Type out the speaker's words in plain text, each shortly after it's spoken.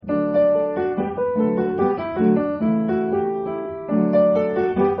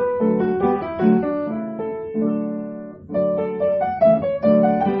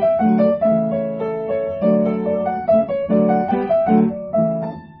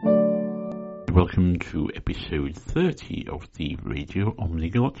welcome to episode 30 of the Radio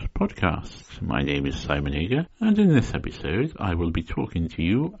Omniglot podcast. My name is Simon Hager, and in this episode I will be talking to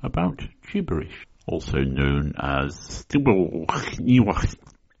you about Gibberish, also known as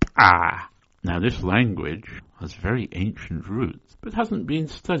Now this language has very ancient roots, but hasn't been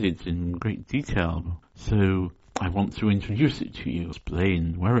studied in great detail, so I want to introduce it to you,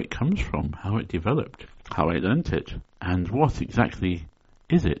 explain where it comes from, how it developed, how I learnt it, and what exactly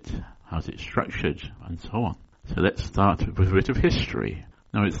is it, how's it structured, and so on. So let's start with a bit of history.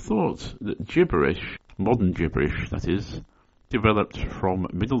 Now it's thought that gibberish, modern gibberish that is, developed from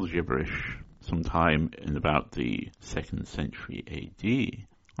Middle Gibberish sometime in about the 2nd century AD.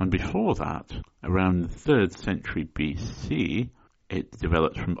 And before that, around the 3rd century BC, it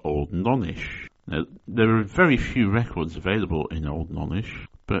developed from Old Nonnish. Now, there are very few records available in Old Nonnish,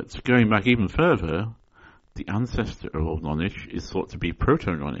 but going back even further, the ancestor of Old Nonnish is thought to be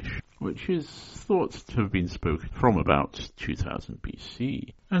Proto-Nonnish, which is thought to have been spoken from about 2000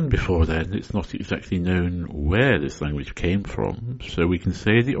 BC. And before then, it's not exactly known where this language came from, so we can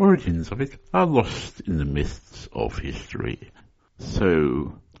say the origins of it are lost in the mists of history.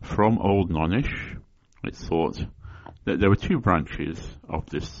 So, from Old Nonnish, it's thought that there were two branches of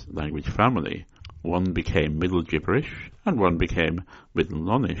this language family. One became Middle Gibberish, and one became Middle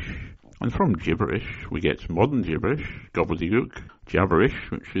Nonnish. And from gibberish, we get modern gibberish, gobbledygook, jabberish,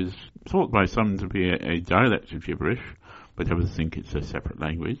 which is thought by some to be a dialect of gibberish, but others think it's a separate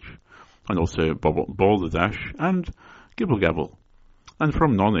language, and also balderdash and gibble-gabble. And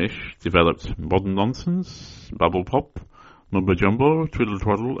from Nonnish developed modern nonsense, babble-pop, mumbo-jumbo,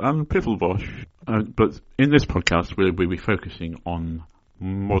 twiddle-twaddle, and piffle-bosh. But in this podcast, we'll be focusing on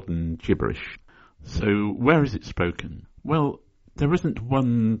modern gibberish. So, where is it spoken? Well, there isn't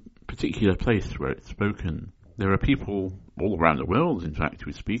one particular place where it's spoken. There are people all around the world, in fact,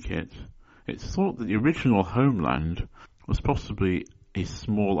 who speak it. It's thought that the original homeland was possibly a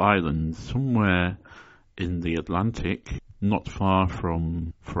small island somewhere in the Atlantic, not far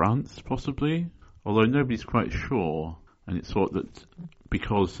from France, possibly, although nobody's quite sure. And it's thought that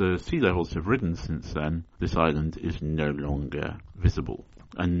because sea levels have risen since then, this island is no longer visible.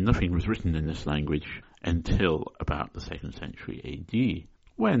 And nothing was written in this language until about the 2nd century AD,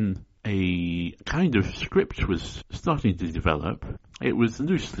 when a kind of script was starting to develop. It was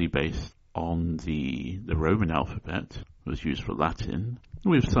loosely based on the Roman alphabet, it was used for Latin,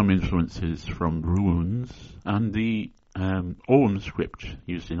 with some influences from runes and the Orm script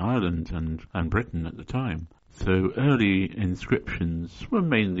used in Ireland and Britain at the time. So early inscriptions were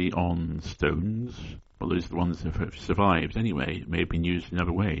mainly on stones, well, those are the ones that have survived anyway. It may have been used in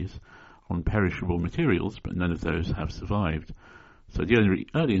other ways, on perishable materials, but none of those have survived. So the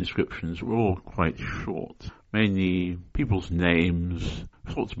early inscriptions were all quite short. Mainly people's names,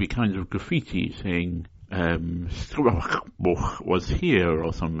 thought to be kind of graffiti saying, was here,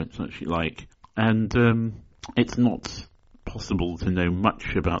 or something such like. And it's not possible to know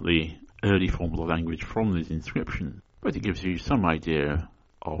much about the early form of the language from these inscriptions, but it gives you some idea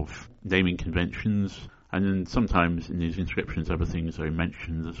of naming conventions, and then sometimes in these inscriptions other things are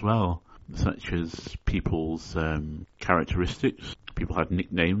mentioned as well, such as people's characteristics. People had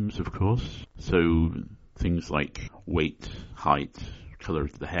nicknames, of course, so things like weight, height, colour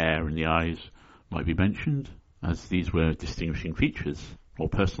of the hair and the eyes might be mentioned, as these were distinguishing features, or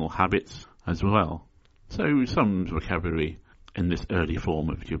personal habits as well. So some vocabulary in this early form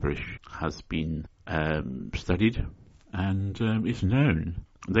of gibberish has been studied and is known.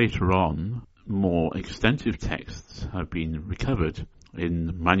 Later on, more extensive texts have been recovered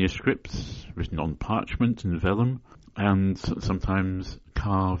in manuscripts written on parchment and vellum, and sometimes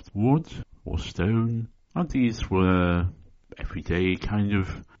carved wood or stone. And these were everyday kind of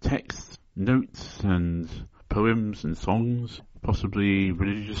texts, notes and poems and songs, possibly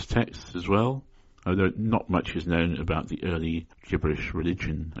religious texts as well. Although not much is known about the early gibberish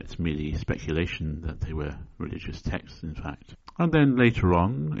religion. It's merely speculation that they were religious texts, in fact. And then later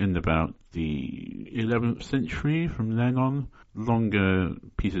on, in about the 11th century, from then on, longer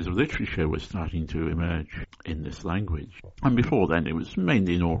pieces of literature were starting to emerge in this language. And before then, it was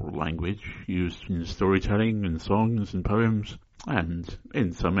mainly an oral language, used in storytelling and songs and poems, and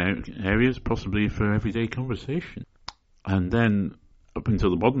in some areas, possibly for everyday conversation. And then, up until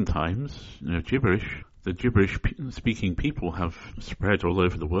the modern times, gibberish, the gibberish-speaking people have spread all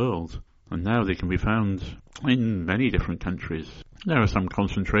over the world, and now they can be found in many different countries. There are some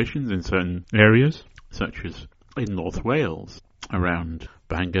concentrations in certain areas, such as in North Wales, around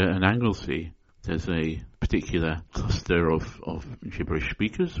Bangor and Anglesey. There's a particular cluster of gibberish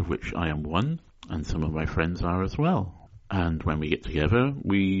speakers, of which I am one, and some of my friends are as well. And when we get together,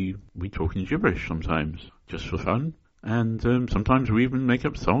 we talk in gibberish sometimes, just for fun. And sometimes we even make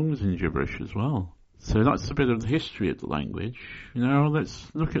up songs in gibberish as well. So that's a bit of the history of the language. Now let's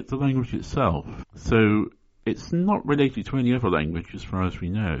look at the language itself. So it's not related to any other language as far as we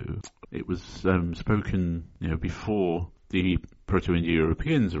know. It was spoken, before the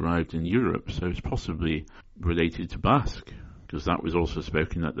Proto-Indo-Europeans arrived in Europe, so it's possibly related to Basque, because that was also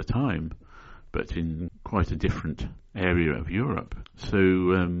spoken at the time, but in quite a different area of Europe.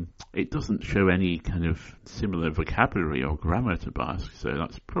 So it doesn't show any kind of similar vocabulary or grammar to Basque, so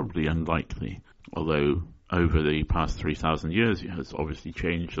that's probably unlikely. Although over the past 3,000 years it has obviously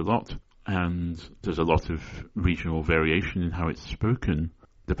changed a lot, and there's a lot of regional variation in how it's spoken.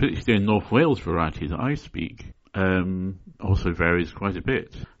 The particularly North Wales variety that I speak also varies quite a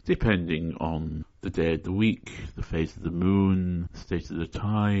bit, depending on the day of the week, the phase of the moon, state of the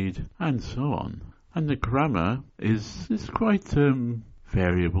tide, and so on. And the grammar is quite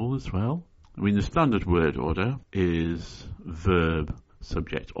variable as well. I mean, the standard word order is verb,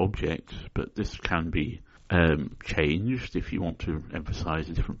 subject, object, but this can be changed. If you want to emphasize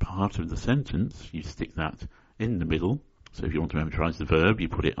a different part of the sentence, you stick that in the middle. So if you want to emphasize the verb, you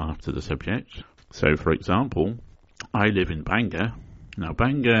put it after the subject. So, for example, I live in Bangor. Now,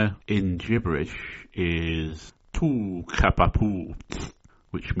 Bangor in gibberish is Tu Kapapu,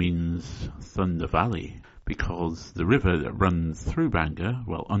 which means Thunder Valley, because the river that runs through Bangor,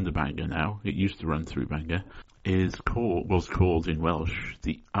 well, under Bangor now, it used to run through Bangor, was called in Welsh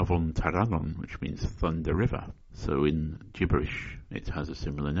the Afon Taranon, which means Thunder River. So in gibberish, it has a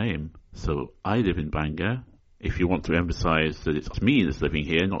similar name. So I live in Bangor. If you want to emphasize that it's me that's living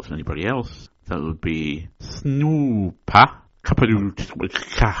here, not anybody else, that would be Snoopa Kaparu.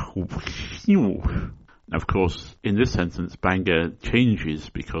 Now, of course, in this sentence, Bangor changes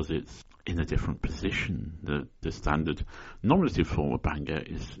because it's in a different position. The standard nominative form of Bangor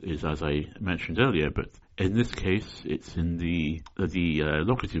is as I mentioned earlier, but in this case, it's in the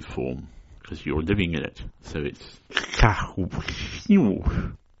locative form because you're living in it. So it's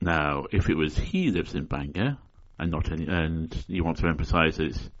Now, if it was he lives in Bangor, and you want to emphasize that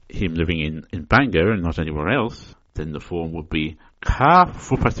it's him living in Bangor and not anywhere else, then the form would be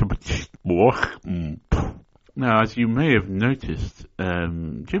Now, as you may have noticed,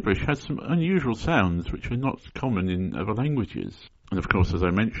 gibberish has some unusual sounds which are not common in other languages. And of course, as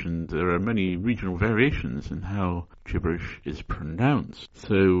I mentioned, there are many regional variations in how gibberish is pronounced.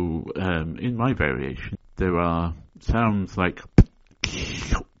 So, in my variation, there are sounds like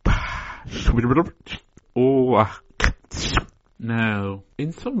Now,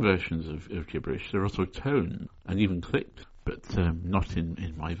 in some versions of gibberish, there are also tones and even clicks, but not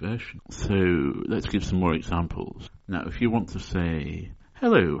in my version. So let's give some more examples. Now, if you want to say,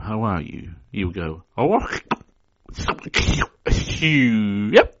 hello, how are you? You go,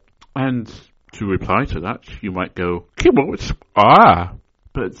 yep. And to reply to that, you might go,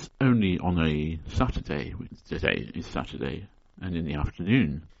 but only on a Saturday. Today is Saturday, and in the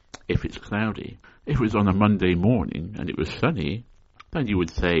afternoon, if it's cloudy. If it was on a Monday morning and it was sunny, then you would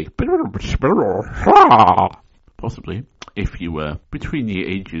say, possibly, if you were between the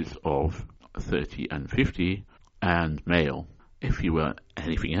ages of 30 and 50 and male. If you were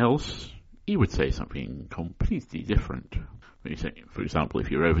anything else, you would say something completely different. When you say, for example,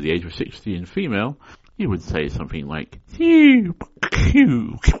 if you're over the age of 60 and female, you would say something like, and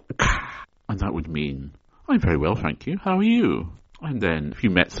that would mean, I'm very well, thank you, how are you? And then, if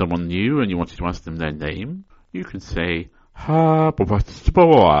you met someone new and you wanted to ask them their name, you could say, and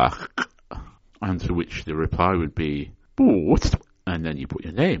to which the reply would be, and then you put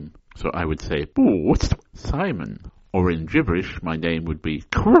your name. So I would say, Simon. Or in gibberish, my name would be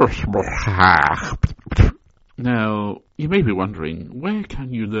Now, you may be wondering, where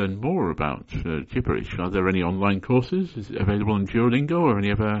can you learn more about gibberish? Are there any online courses? Is it available on Duolingo or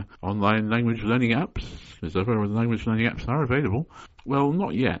any other online language learning apps? Because other language learning apps are available. Well,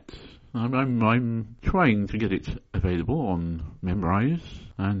 not yet. I'm trying to get it available on Memrise,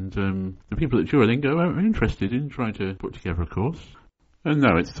 and the people at Duolingo are interested in trying to put together a course. And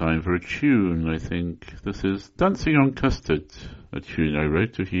now it's time for a tune, I think. This is Dancing on Custard, a tune I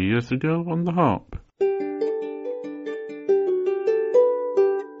wrote a few years ago on the harp.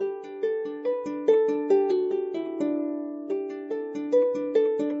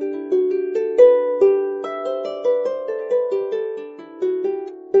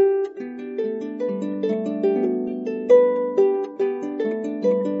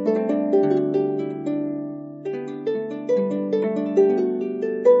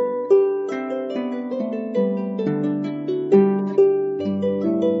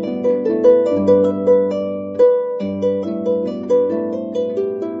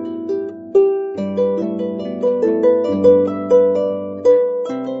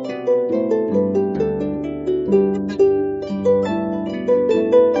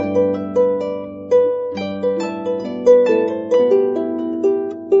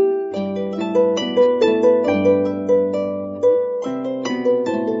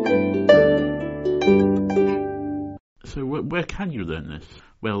 can you learn this?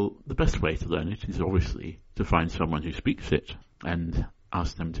 Well, the best way to learn it is obviously to find someone who speaks it and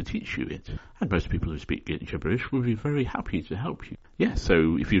ask them to teach you it. And most people who speak gibberish will be very happy to help you. Yeah,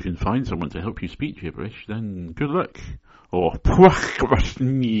 so if you can find someone to help you speak gibberish, then good luck. Or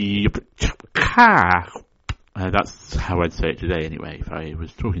that's how I'd say it today anyway. If I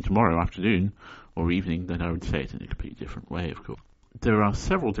was talking tomorrow afternoon or evening, then I would say it in a completely different way, of course. There are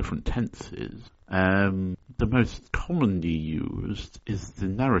several different tenses. The most commonly used is the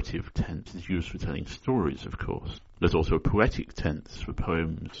narrative tense. It's used for telling stories, of course. There's also a poetic tense for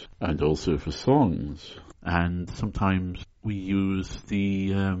poems and also for songs. And sometimes we use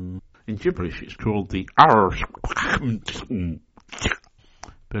the, in gibberish it's called the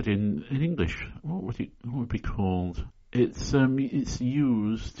but in English, what would it be called? It's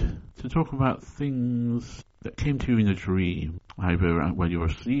used to talk about things that came to you in a dream, either when you're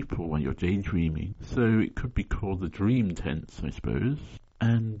asleep or when you're daydreaming. So it could be called the dream tense, I suppose.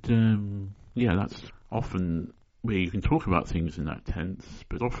 And that's often where you can talk about things in that tense,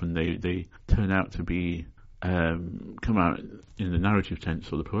 but often they turn out to be come out in the narrative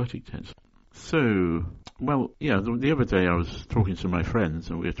tense or the poetic tense. So, the other day I was talking to my friends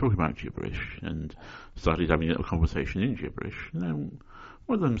and we were talking about gibberish and started having a little conversation in gibberish. And then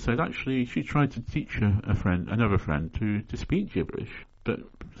one of them said actually she tried to teach another friend to speak gibberish, but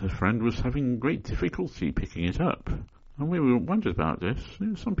the friend was having great difficulty picking it up. And we wondered about this.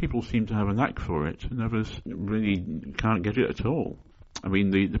 Some people seem to have a knack for it and others really can't get it at all. I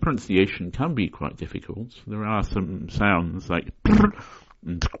mean, the pronunciation can be quite difficult. There are some sounds like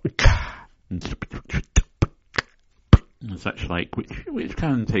and such like, which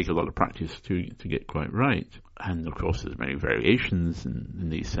can take a lot of practice to get quite right. And of course there's many variations in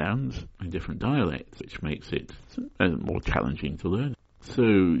these sounds in different dialects, which makes it more challenging to learn.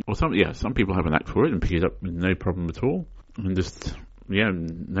 So, some people have a knack for it and pick it up with no problem at all. And just,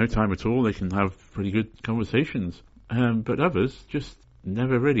 no time at all, they can have pretty good conversations. But others just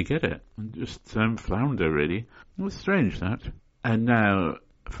never really get it and just flounder, really. It's strange, that. And now,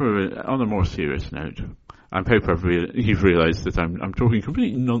 on a more serious note, I hope you've realised that I'm talking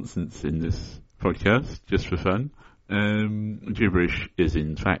complete nonsense in this podcast, just for fun. Gibberish is,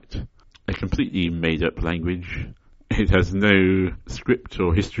 in fact, a completely made-up language. It has no script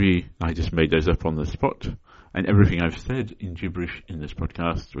or history. I just made those up on the spot. And everything I've said in gibberish in this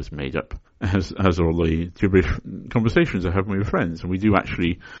podcast was made up, as all the gibberish conversations I have with friends. And we do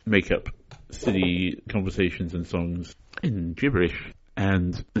actually make up silly conversations and songs in gibberish.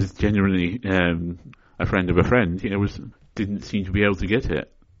 And there's genuinely a friend of a friend, didn't seem to be able to get it.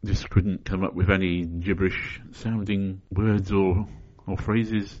 Just couldn't come up with any gibberish-sounding words or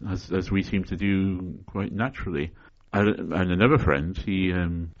phrases as we seem to do quite naturally. And another friend, he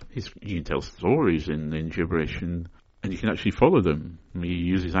can tell stories in gibberish and you can actually follow them. He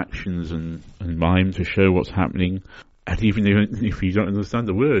uses actions and mime to show what's happening. And even if you don't understand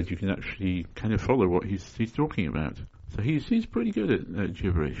the word, you can actually kind of follow what he's talking about. So he's pretty good at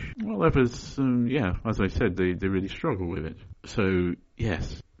gibberish. Well, others, as I said, they really struggle with it. So,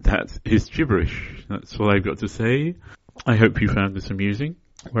 yes, that is gibberish. That's all I've got to say. I hope you found this amusing.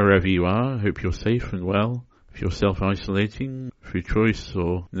 Wherever you are, I hope you're safe and well. If you're self-isolating through choice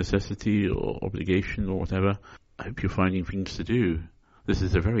or necessity or obligation or whatever, I hope you're finding things to do. This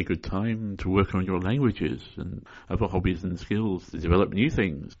is a very good time to work on your languages and other hobbies and skills to develop new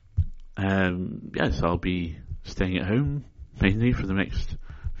things. Yes, I'll be staying at home mainly for the next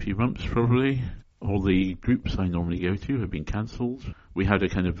few months probably. All the groups I normally go to have been cancelled. We had a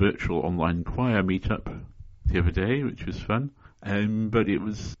kind of virtual online choir meetup the other day, which was fun. But it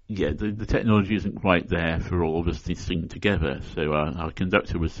was, the technology isn't quite there for all of us to sing together. So our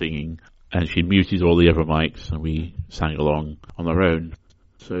conductor was singing and she muted all the other mics and we sang along on our own.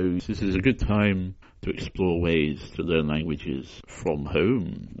 So this is a good time to explore ways to learn languages from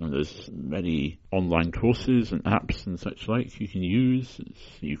home. And there's many online courses and apps and such like you can use.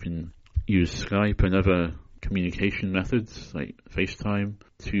 You can use Skype and other communication methods like FaceTime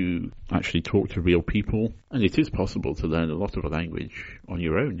to actually talk to real people. And it is possible to learn a lot of a language on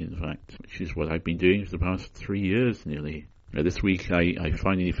your own, in fact, which is what I've been doing for the past 3 years nearly. Now, this week I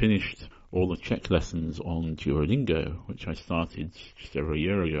finally finished all the Czech lessons on Duolingo, which I started just over a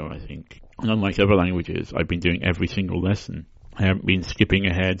year ago, I think. And unlike other languages, I've been doing every single lesson. I haven't been skipping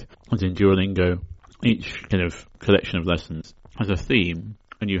ahead. As in Duolingo, each kind of collection of lessons has a theme,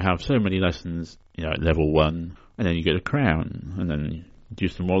 and you have so many lessons, at level 1, and then you get a crown, and then you do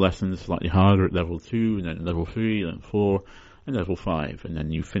some more lessons slightly harder at level 2, and then level 3, and 4, and level 5, and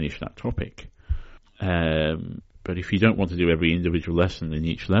then you finish that topic. But if you don't want to do every individual lesson in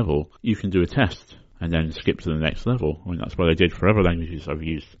each level, you can do a test and then skip to the next level. I mean, that's what I did for other languages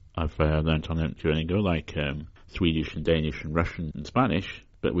I've learned on Duolingo, like Swedish and Danish and Russian and Spanish.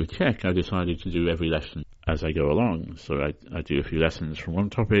 But with Czech, I decided to do every lesson as I go along. So I do a few lessons from one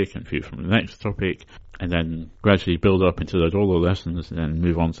topic and a few from the next topic, and then gradually build up until I do all the lessons and then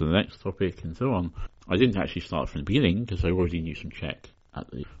move on to the next topic and so on. I didn't actually start from the beginning because I already knew some Czech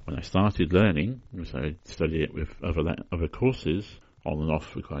when I started learning, because I studied it with other courses on and off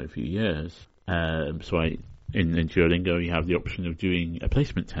for quite a few years. In Duolingo, you have the option of doing a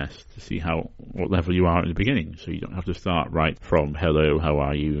placement test to see what level you are at the beginning. So you don't have to start right from hello, how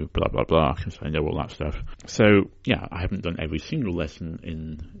are you, blah, blah, blah, because I know all that stuff. So, yeah, I haven't done every single lesson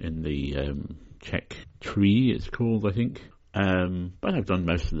in the Czech tree, it's called, I think. But I've done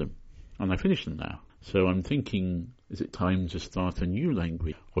most of them, and I finished them now. So I'm thinking, is it time to start a new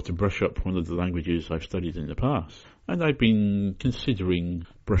language, or to brush up one of the languages I've studied in the past? And I've been considering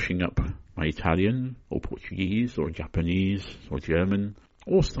brushing up my Italian, or Portuguese, or Japanese, or German,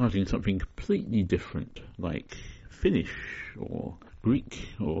 or starting something completely different, like Finnish, or Greek,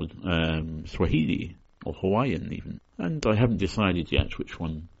 or Swahili, or Hawaiian even. And I haven't decided yet which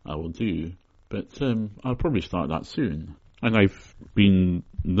one I will do, but I'll probably start that soon. And I've been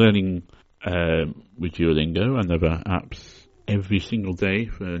learning with Duolingo and other apps every single day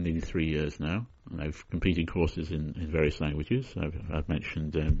for nearly 3 years now. And I've completed courses in various languages. I've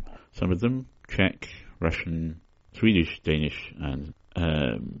mentioned some of them: Czech, Russian, Swedish, Danish, and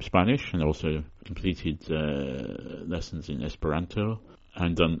Spanish, and also completed lessons in Esperanto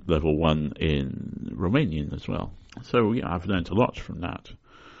and done level 1 in Romanian as well. So yeah, I've learned a lot from that.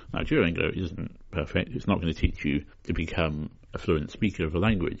 Now, Duolingo isn't perfect. It's not going to teach you to become a fluent speaker of a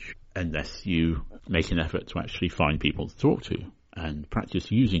language unless you make an effort to actually find people to talk to and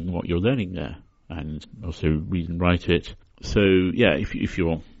practice using what you're learning there, and also read and write it. So yeah, if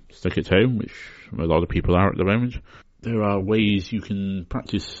you're stuck at home, which a lot of people are at the moment, there are ways you can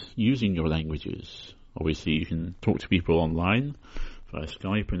practice using your languages. Obviously, you can talk to people online via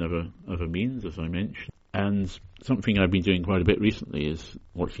Skype and other means, as I mentioned. And something I've been doing quite a bit recently is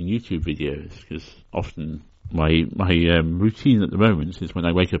watching YouTube videos, because often my routine at the moment is when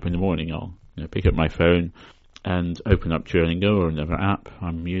I wake up in the morning, I'll pick up my phone and open up Duolingo or another app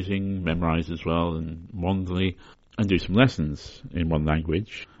I'm using, Memrise as well, and Wandly, and do some lessons in one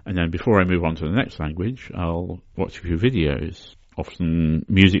language. And then before I move on to the next language, I'll watch a few videos, often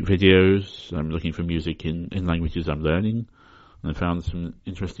music videos. I'm looking for music in languages I'm learning, and I found some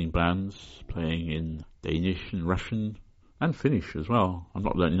interesting bands playing in Danish and Russian and Finnish as well. I'm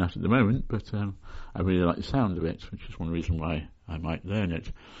not learning that at the moment, but I really like the sound of it, which is one reason why I might learn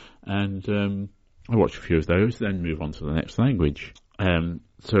it. And I watch a few of those, then move on to the next language.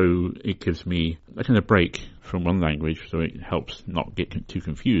 So it gives me a kind of break from one language, so it helps not get too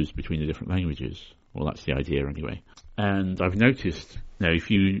confused between the different languages. Well, that's the idea anyway. And I've noticed, if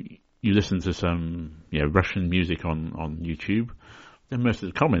you listen to some Russian music on YouTube, then most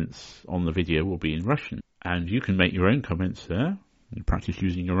of the comments on the video will be in Russian. And you can make your own comments there, and practice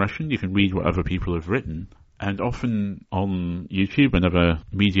using your Russian. You can read what other people have written. And often on YouTube and other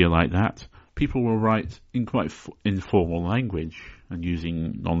media like that, people will write in quite informal language and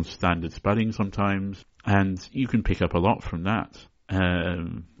using non-standard spelling sometimes. And you can pick up a lot from that,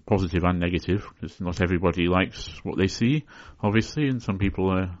 positive and negative, because not everybody likes what they see, obviously, and some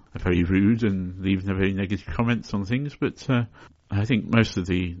people are very rude and leave very negative comments on things. But I think most of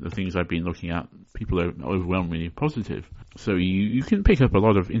the things I've been looking at, people are overwhelmingly positive. So you can pick up a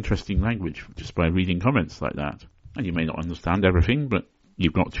lot of interesting language just by reading comments like that. And you may not understand everything, but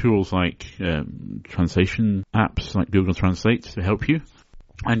you've got tools like translation apps like Google Translate to help you.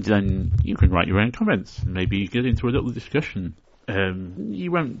 And then you can write your own comments and maybe get into a little discussion.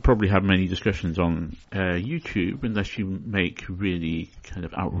 You won't probably have many discussions on YouTube unless you make really kind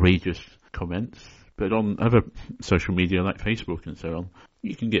of outrageous comments. But on other social media like Facebook and so on,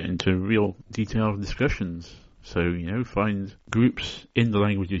 you can get into real detailed discussions. So, find groups in the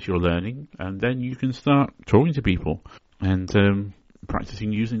languages you're learning, and then you can start talking to people and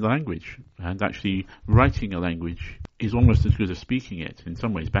practicing using the language. And actually writing a language is almost as good as speaking it, in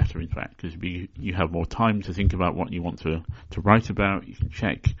some ways better, in fact, because you have more time to think about what you want to write about. You can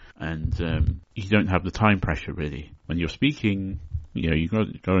check, and you don't have the time pressure, really. When you're speaking, you got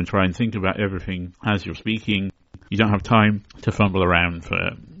to go and try and think about everything as you're speaking. You don't have time to fumble around for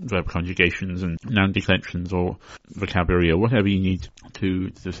verb conjugations and noun declensions or vocabulary or whatever you need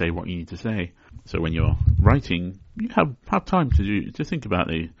to say what you need to say. So when you're writing, you have time to think about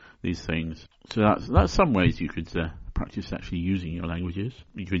these things. So that's some ways you could practice actually using your languages.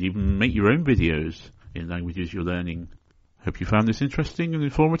 You could even make your own videos in languages you're learning. Hope you found this interesting and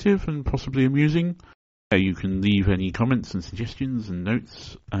informative and possibly amusing. You can leave any comments and suggestions and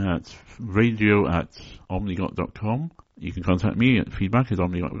notes at radio@omnigot.com. You can contact me at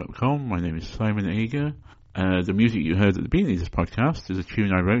feedback@omnigot.com. My name is Simon Ager. The music you heard at the beginning of this podcast is a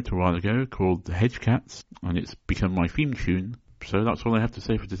tune I wrote a while ago called The Hedge Cats, and it's become my theme tune. So that's all I have to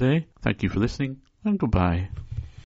say for today. Thank you for listening, and goodbye.